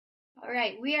All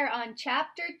right, we are on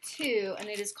chapter 2, and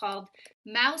it is called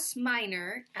Mouse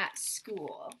Minor at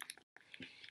School.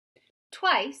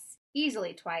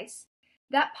 Easily twice,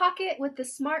 that pocket with the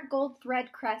smart gold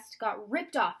thread crest got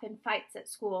ripped off in fights at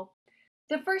school.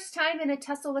 The first time in a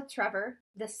tussle with Trevor,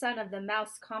 the son of the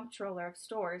mouse comptroller of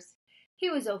stores. He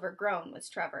was overgrown, was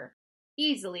Trevor.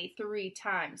 Easily 3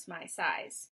 times my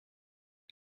size.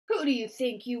 "Who do you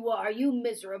think you are, you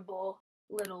miserable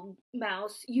little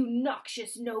mouse, you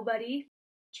noxious nobody?"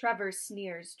 Trevor's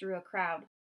sneers drew a crowd.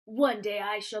 "One day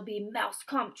I shall be mouse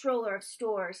comptroller of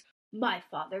stores. My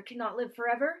father cannot live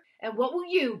forever. And what will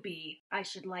you be, I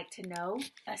should like to know?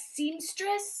 A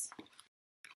seamstress?"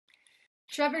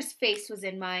 Trevor's face was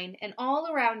in mine, and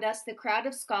all around us the crowd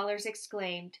of scholars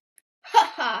exclaimed,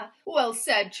 "Ha ha! Well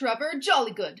said, Trevor!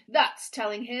 Jolly good! That's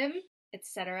telling him!"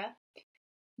 etc.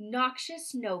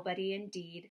 Noxious nobody,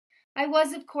 indeed. I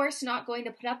was, of course, not going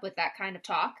to put up with that kind of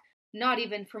talk, not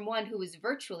even from one who was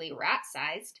virtually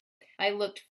rat-sized. I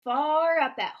looked far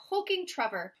up at hulking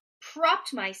Trevor,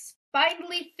 propped my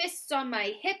spindly fists on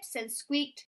my hips, and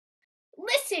squeaked,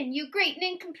 "Listen, you great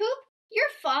nincompoop! Your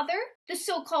father, the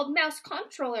so-called mouse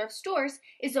comptroller of stores,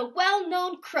 is a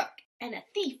well-known crook and a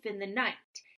thief in the night.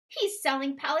 He's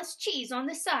selling palace cheese on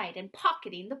the side and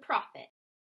pocketing the profit."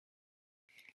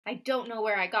 I don't know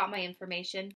where I got my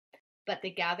information, but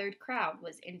the gathered crowd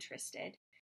was interested.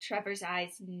 Trevor's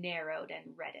eyes narrowed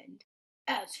and reddened.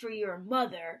 "As for your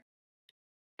mother..."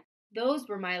 Those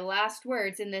were my last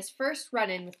words in this first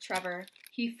run-in with Trevor.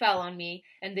 He fell on me,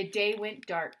 and the day went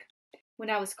dark.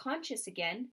 When I was conscious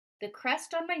again, the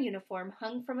crest on my uniform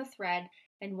hung from a thread,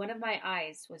 and one of my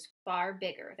eyes was far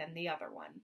bigger than the other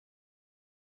one.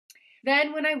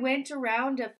 Then when I went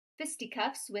around of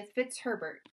fisticuffs with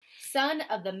Fitzherbert, son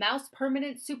of the mouse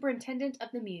permanent superintendent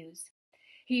of the Mews.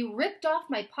 He ripped off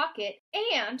my pocket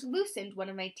and loosened one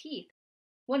of my teeth,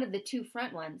 one of the 2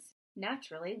 front ones,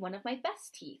 naturally one of my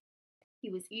best teeth. He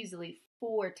was easily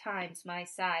 4 times my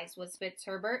size, was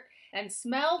Fitzherbert, and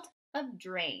smelled of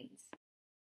drains.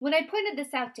 When I pointed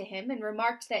this out to him and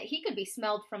remarked that he could be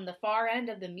smelled from the far end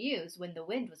of the Mews when the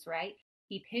wind was right,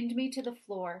 he pinned me to the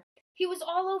floor. He was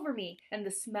all over me, and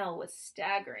the smell was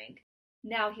staggering.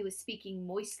 Now he was speaking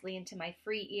moistly into my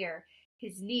free ear.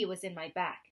 His knee was in my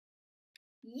back.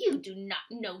 "You do not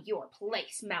know your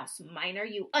place, Mouse Minor,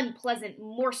 you unpleasant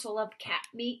morsel of cat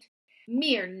meat.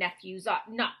 Mere nephews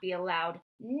ought not be allowed.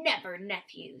 Never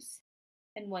nephews."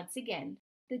 And once again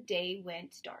the day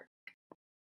went dark.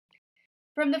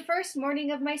 From the first morning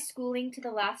of my schooling to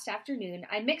the last afternoon,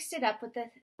 I mixed it up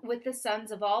with the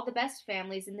sons of all the best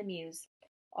families in the Mews,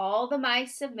 all the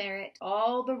mice of merit,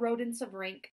 all the rodents of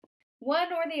rank.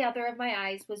 One or the other of my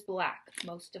eyes was black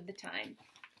most of the time.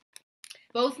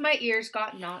 Both my ears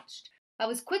got notched. I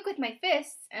was quick with my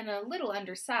fists and a little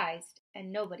undersized,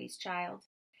 and nobody's child.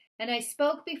 And I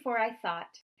spoke before I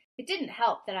thought. It didn't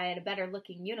help that I had a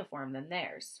better-looking uniform than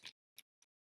theirs.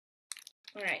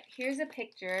 All right, here's a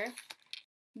picture.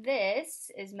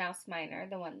 This is Mouse Minor,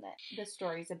 the one that the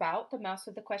story's about, the mouse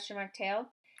with the question mark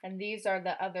tail. And these are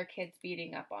the other kids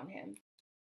beating up on him.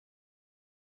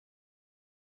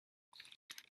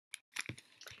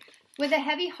 With a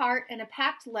heavy heart and a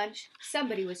packed lunch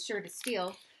somebody was sure to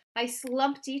steal, I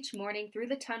slumped each morning through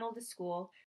the tunnel to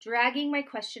school, dragging my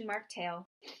question mark tail.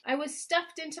 I was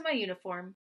stuffed into my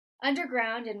uniform.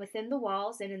 Underground and within the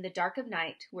walls and in the dark of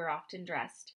night, we're often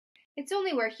dressed. It's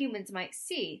only where humans might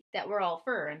see that we're all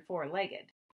fur and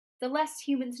 4-legged. The less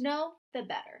humans know, the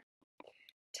better.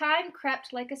 Time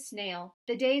crept like a snail.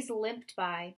 The days limped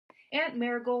by. Aunt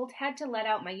Marigold had to let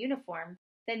out my uniform,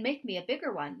 then make me a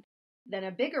bigger one, then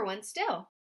a bigger one still.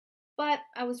 But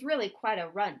I was really quite a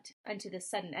runt unto the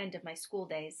sudden end of my school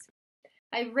days.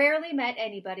 I rarely met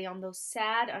anybody on those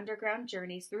sad underground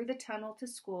journeys through the tunnel to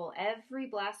school every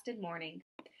blasted morning.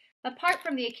 Apart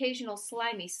from the occasional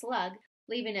slimy slug,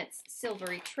 leaving its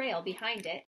silvery trail behind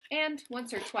it, and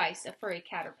once or twice a furry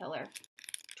caterpillar.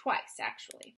 Twice,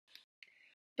 actually.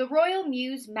 The Royal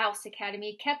Mews Mouse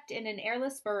Academy kept in an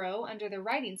airless burrow under the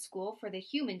riding school for the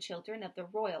human children of the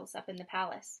royals up in the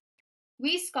palace.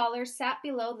 We scholars sat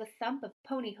below the thump of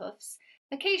pony hoofs,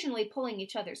 occasionally pulling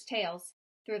each other's tails,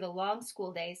 through the long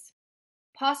school days.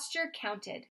 Posture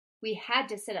counted. We had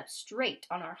to sit up straight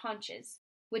on our haunches,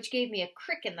 which gave me a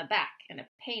crick in the back and a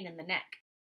pain in the neck.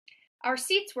 Our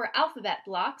seats were alphabet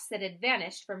blocks that had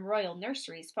vanished from royal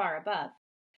nurseries far above.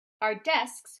 Our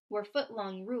desks were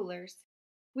foot-long rulers.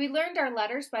 We learned our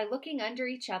letters by looking under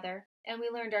each other, and we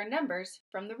learned our numbers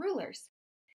from the rulers.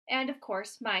 And, of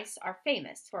course, mice are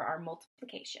famous for our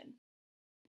multiplication.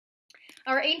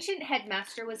 Our ancient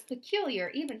headmaster was peculiar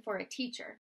even for a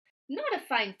teacher. Not a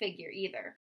fine figure,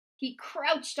 either. He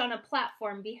crouched on a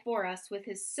platform before us with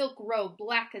his silk robe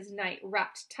black as night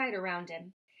wrapped tight around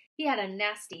him. He had a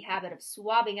nasty habit of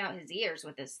swabbing out his ears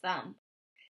with his thumb.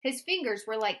 His fingers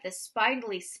were like the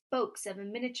spindly spokes of a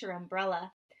miniature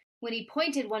umbrella. When he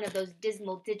pointed one of those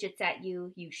dismal digits at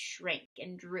you, you shrank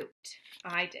and drooped.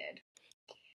 I did.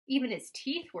 Even his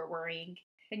teeth were worrying,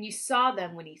 and you saw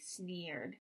them when he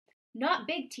sneered. Not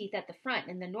big teeth at the front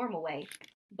in the normal way,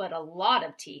 but a lot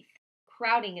of teeth,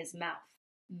 crowding his mouth.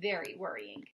 Very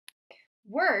worrying.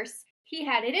 Worse, he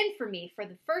had it in for me for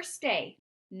the first day.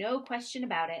 No question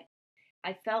about it.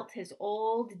 I felt his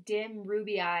old, dim,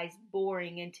 ruby eyes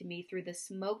boring into me through the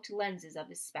smoked lenses of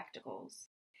his spectacles.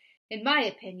 In my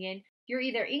opinion, you're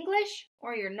either English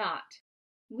or you're not.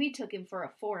 We took him for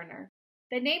a foreigner.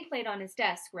 The nameplate on his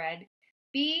desk read,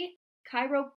 B.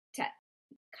 Chiroptera,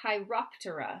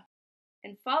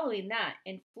 and following that,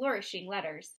 in flourishing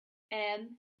letters,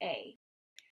 M.A.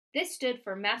 This stood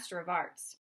for Master of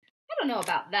Arts. I don't know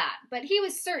about that, but he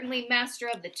was certainly master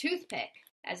of the toothpick,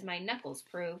 as my knuckles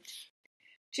proved.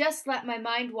 Just let my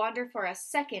mind wander for a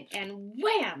second, and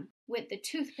wham! Went the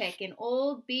toothpick in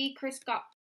old B.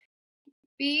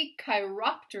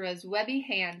 Chiroptera's webby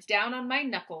hand down on my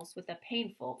knuckles with a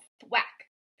painful thwack.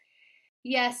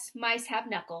 Yes, mice have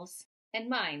knuckles, and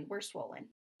mine were swollen.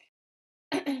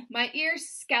 My ears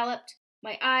scalloped,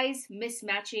 my eyes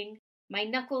mismatching, my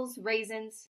knuckles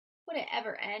raisins. Would it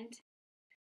ever end?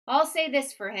 I'll say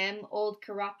this for him, old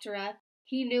Chiroptera.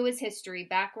 He knew his history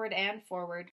backward and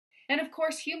forward. And of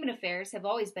course human affairs have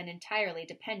always been entirely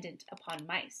dependent upon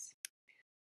mice.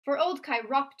 For old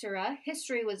Chiroptera,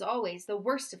 history was always the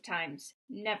worst of times,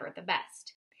 never the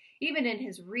best. Even in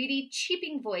his reedy,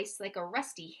 cheeping voice like a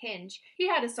rusty hinge, he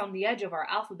had us on the edge of our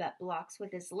alphabet blocks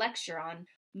with his lecture on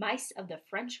mice of the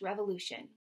French Revolution.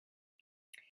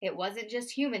 It wasn't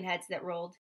just human heads that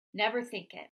rolled. Never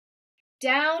think it.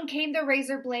 Down came the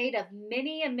razor blade of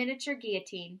many a miniature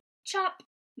guillotine. Chop!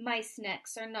 Mice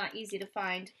necks are not easy to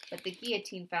find, but the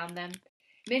guillotine found them.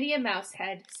 Many a mouse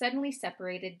head, suddenly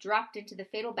separated, dropped into the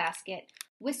fatal basket,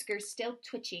 whiskers still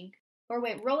twitching, or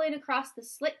went rolling across the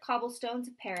slick cobblestones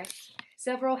of Paris.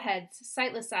 Several heads,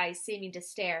 sightless eyes seeming to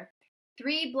stare.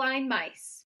 3 blind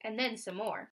mice, and then some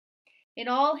more. In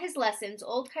all his lessons,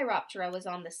 old Chiroptera was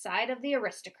on the side of the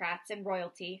aristocrats and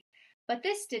royalty, but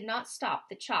this did not stop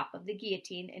the chop of the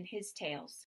guillotine in his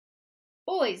tales.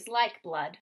 Boys like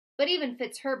blood, but even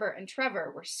Fitzherbert and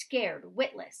Trevor were scared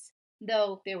witless,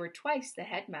 though they were twice the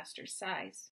headmaster's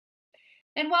size.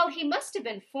 And while he must have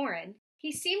been foreign,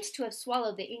 he seems to have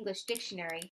swallowed the English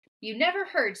dictionary. You never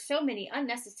heard so many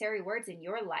unnecessary words in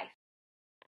your life.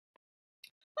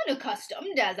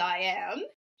 Unaccustomed as I am,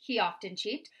 he often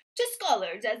cheeped, to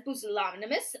scholars as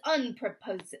pusillanimous,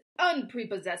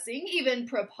 unprepossessing, even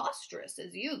preposterous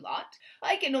as you lot,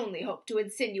 I can only hope to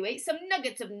insinuate some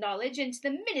nuggets of knowledge into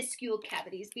the minuscule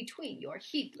cavities between your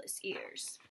heedless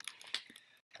ears.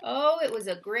 Oh, it was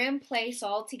a grim place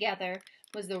altogether,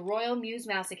 was the Royal Mews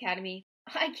Mouse Academy.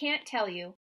 I can't tell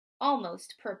you.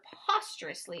 Almost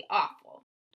preposterously awful.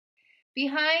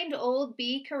 Behind old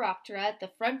B. Chiroptera at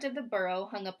the front of the burrow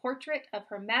hung a portrait of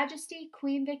Her Majesty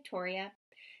Queen Victoria.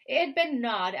 It had been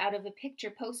gnawed out of a picture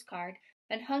postcard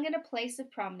and hung in a place of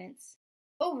prominence.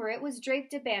 Over it was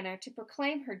draped a banner to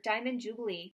proclaim her Diamond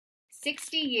Jubilee,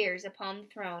 60 years upon the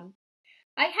throne.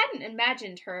 I hadn't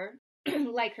imagined her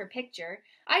like her picture.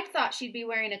 I'd thought she'd be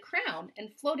wearing a crown and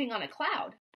floating on a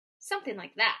cloud. Something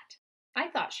like that. I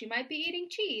thought she might be eating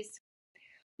cheese.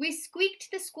 We squeaked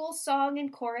the school song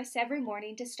in chorus every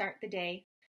morning to start the day.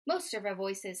 Most of our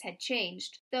voices had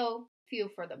changed, though few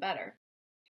for the better.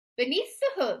 Beneath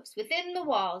the hooves, within the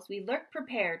walls, we lurk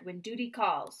prepared when duty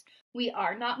calls. We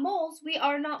are not moles, we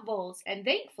are not voles, and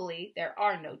thankfully there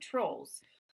are no trolls.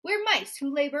 We're mice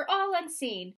who labor all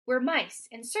unseen. We're mice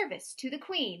in service to the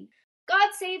Queen. God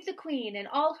save the Queen and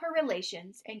all her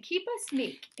relations, and keep us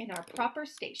meek in our proper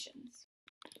stations.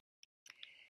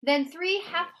 Then 3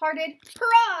 half-hearted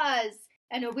hurrahs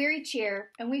and a weary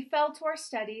cheer, and we fell to our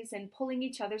studies and pulling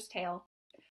each other's tail.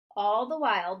 All the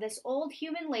while, this old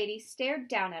human lady stared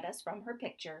down at us from her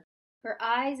picture. Her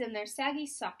eyes in their saggy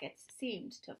sockets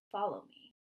seemed to follow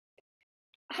me.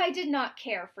 I did not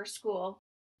care for school,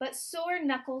 but sore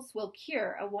knuckles will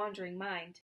cure a wandering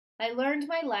mind. I learned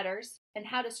my letters and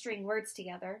how to string words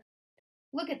together.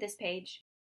 Look at this page.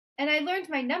 And I learned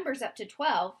my numbers up to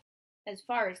 12, as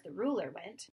far as the ruler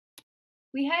went.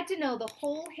 We had to know the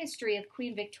whole history of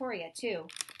Queen Victoria, too.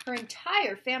 Her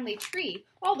entire family tree,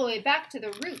 all the way back to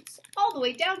the roots, all the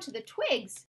way down to the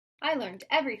twigs. I learned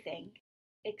everything,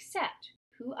 except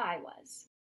who I was.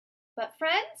 But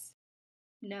friends?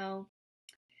 No.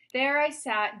 There I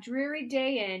sat, dreary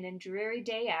day in and dreary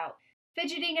day out,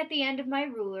 fidgeting at the end of my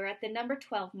ruler at the number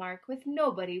 12 mark, with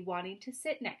nobody wanting to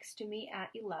sit next to me at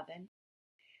 11.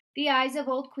 The eyes of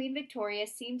old Queen Victoria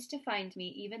seemed to find me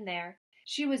even there.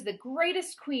 She was the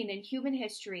greatest queen in human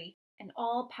history, and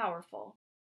all powerful.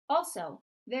 Also,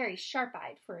 very sharp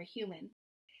eyed for a human.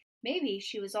 Maybe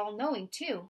she was all knowing,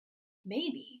 too.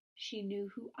 Maybe she knew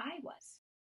who I was.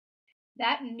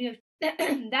 That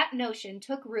notion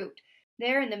took root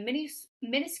there in the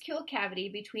minuscule cavity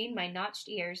between my notched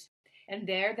ears, and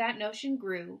there that notion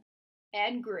grew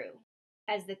and grew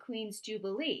as the Queen's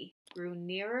Jubilee grew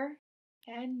nearer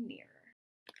and nearer.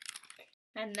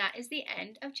 And that is the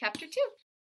end of chapter 2.